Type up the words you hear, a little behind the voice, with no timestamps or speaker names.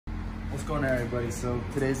What's going on, everybody? So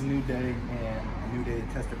today's a new day and a new day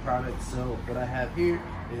to test the product. So what I have here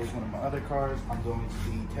is one of my other cars. I'm going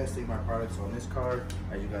to be testing my products on this car.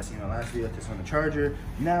 As you guys seen in my last video, I tested on the Charger.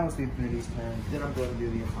 Now it's the Infinity's turn. Then I'm going to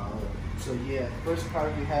do the Impala. So yeah, first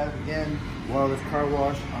product we have, again, wireless car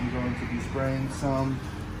wash. I'm going to be spraying some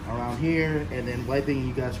around here and then wiping.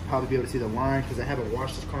 You guys should probably be able to see the line because I haven't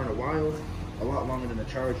washed this car in a while, a lot longer than the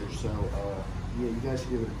Charger. So yeah, you guys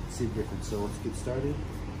should be able to see the difference. So let's get started.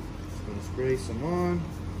 I'm gonna spray some on.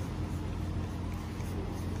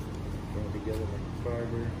 Going together like a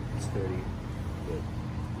fiber. It's sturdy. Good.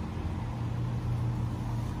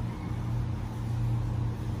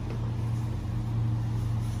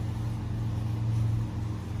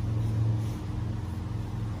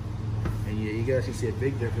 And yeah, you guys can see a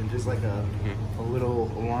big difference. Just like a little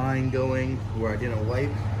line going where I didn't wipe.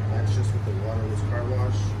 That's just with the waterless car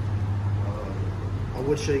wash. I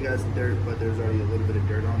would show you guys the dirt, but there's already a little bit of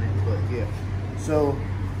dirt on it. But yeah, so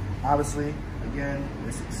obviously, again,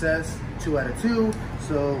 a success, 2 out of 2.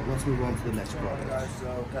 So let's move on to the next product, guys.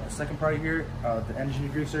 So got the second product here, the engine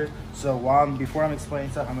degreaser. So before I'm explaining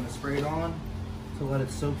stuff, I'm gonna spray it on to let it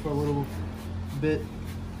soak for a little bit.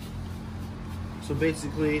 So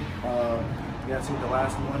basically, you guys see the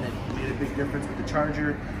last one, it made a big difference with the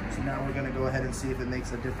Charger. So now we're gonna go ahead and see if it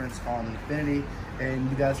makes a difference on the Infinity.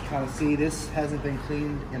 And you guys kind of see this hasn't been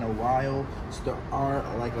cleaned in a while. So there are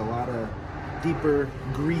like a lot of deeper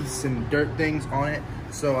grease and dirt things on it.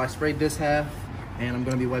 So I sprayed this half and I'm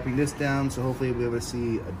gonna be wiping this down. So hopefully we'll be able to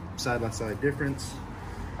see a side-by-side difference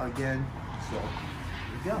again. So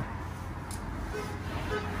here we go.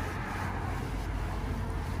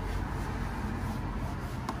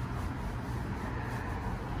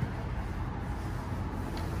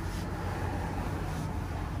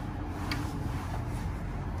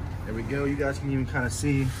 There we go. You guys can even kind of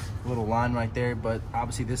see a little line right there, but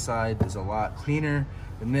obviously this side is a lot cleaner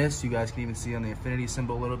than this. You guys can even see on the Infinity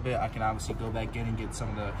symbol a little bit. I can obviously go back in and get some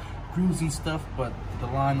of the greasy stuff, but the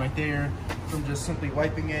line right there from just simply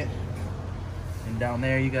wiping it, and down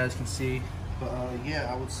there you guys can see. But yeah,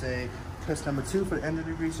 I would say test number 2 for the engine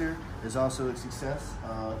degreaser is also a success.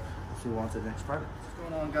 Let's move on to the next product. What's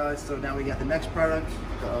going on, guys? So now we got the next product,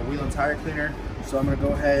 the wheel and tire cleaner. So I'm gonna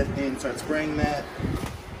go ahead and start spraying that.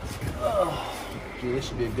 Yeah, this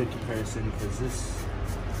should be a good comparison because this.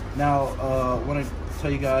 Now, I want to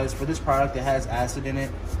tell you guys, for this product, it has acid in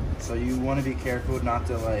it, so you want to be careful not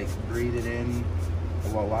to like breathe it in,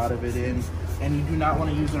 or a lot of it in, and you do not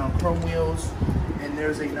want to use it on chrome wheels. And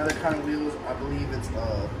there's another kind of wheels, I believe it's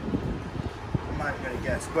I'm not gonna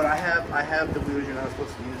guess, but I have the wheels you're not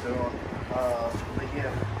supposed to use it on. But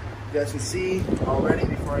yeah, you guys can see already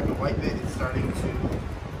before I can wipe it, it's starting to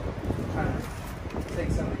kind of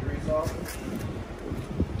take some of the grease off.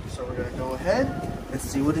 So we're gonna go ahead and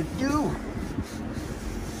see what it do.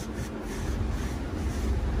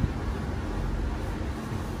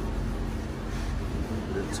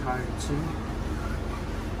 The tire too.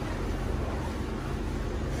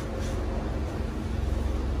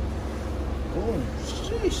 Oh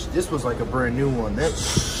sheesh, this was like a brand new one.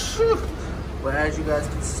 But as you guys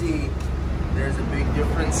can see, there's a big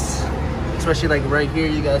difference. Especially like right here,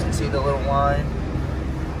 you guys can see the little line.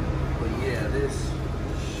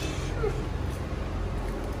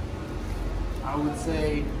 I would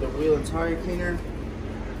say the wheel and tire cleaner,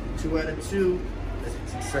 2 out of 2 is a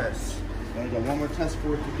success. I got one more test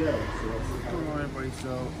for it to go. So what's going on, everybody?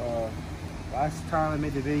 So last time I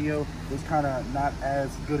made the video, it was kind of not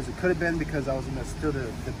as good as it could have been because I was in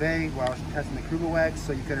the bay while I was testing the Kruger wax,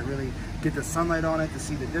 so you couldn't really get the sunlight on it to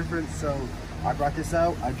see the difference. So I brought this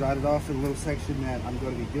out, I dried it off in a little section that I'm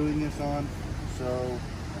going to be doing this on. So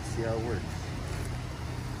let's see how it works.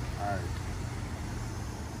 All right.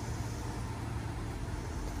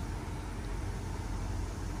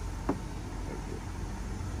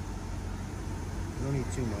 You don't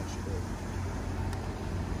need too much, but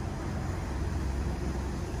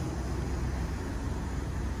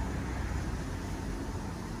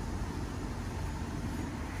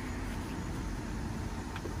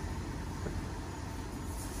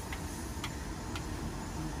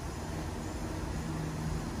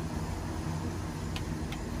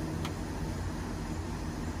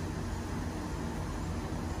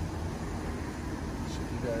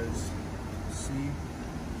you guys see,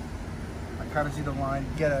 I kind of see the line.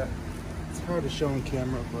 It's hard to show on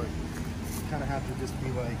camera, but you kind of have to just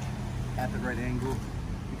be like at the right angle.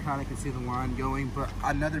 You kind of can see the line going. But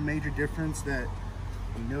another major difference that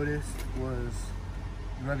we noticed was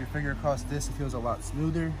you rub your finger across this, it feels a lot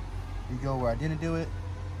smoother. You go where I didn't do it,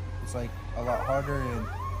 it's like a lot harder, and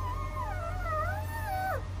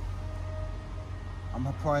I'm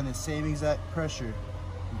applying the same exact pressure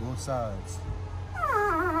on both sides.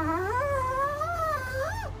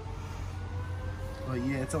 But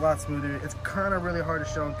yeah, it's a lot smoother. It's kind of really hard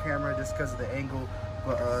to show on camera just because of the angle,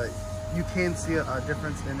 but you can see a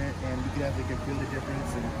difference in it, and you can definitely feel the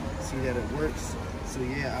difference and see that it works. So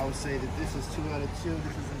yeah, I would say that this is 2 out of 2.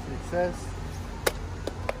 This is a success.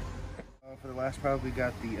 For the last product, we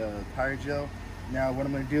got the tire gel. Now what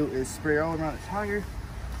I'm going to do is spray all around the tire.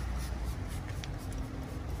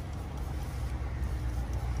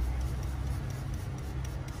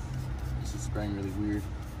 This is spraying really weird.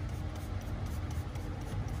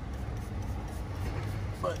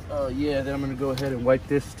 But yeah, then I'm going to go ahead and wipe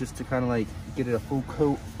this just to kind of like get it a full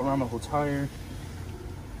coat around the whole tire.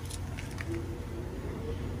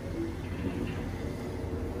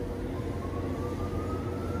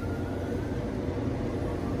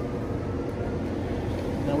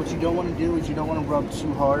 Now what you don't want to do is you don't want to rub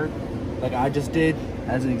too hard, like I just did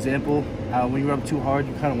as an example. When you rub too hard,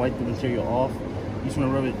 you kind of wipe the material off. You just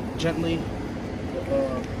want to rub it gently.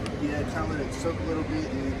 Yeah, kind of let it soak a little bit,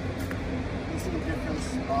 and you see the difference.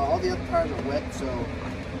 All the other tires are wet, so you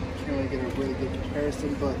can't really get a really good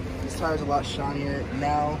comparison, but this tire is a lot shinier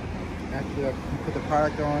now after you put the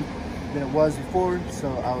product on than it was before, so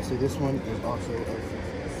I would say this one is also a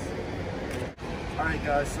success. Alright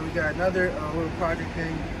guys, so we got another little project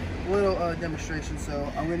thing, little demonstration. So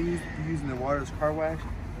I'm going to be using the waterless car wash,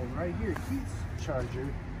 and right here, Keith's charger,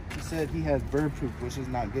 he said he has bird poop, which is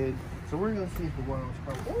not good. So we're going to see if the waterless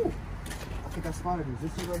car wash, oh, I think I spotted it. Is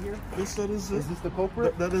this it right here? This is it. Is this the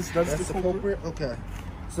culprit? That's the culprit. Okay.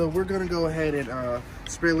 So we're going to go ahead and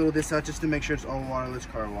spray a little of this out just to make sure it's all waterless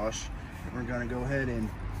car wash. And we're going to go ahead and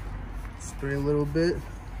spray a little bit,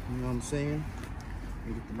 you know what I'm saying?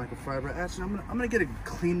 And get the microfiber. Actually, I'm gonna get a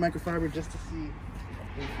clean microfiber just to see if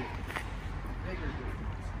there's a bigger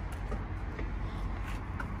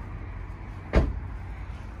difference.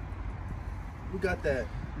 We got that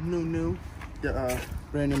the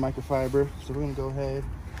brand new microfiber. So we're gonna go ahead,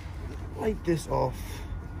 wipe this off.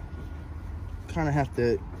 Kind of have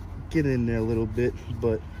to get in there a little bit,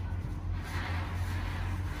 but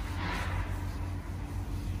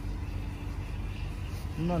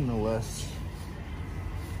nonetheless,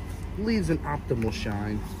 leaves an optimal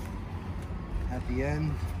shine at the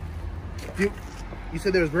end. Dude, you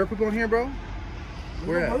said there was bird poop on here, bro?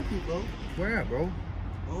 Where at? Bird poop, bro. Where at, bro?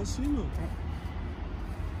 I don't see none.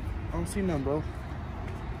 I don't see none, bro.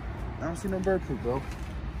 I don't see no bird poop, bro.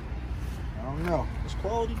 I don't know. It's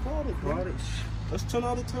quality product, bro. Quality. That's 10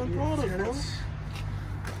 out of 10 product, bro.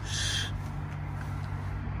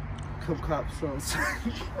 Come cop, son.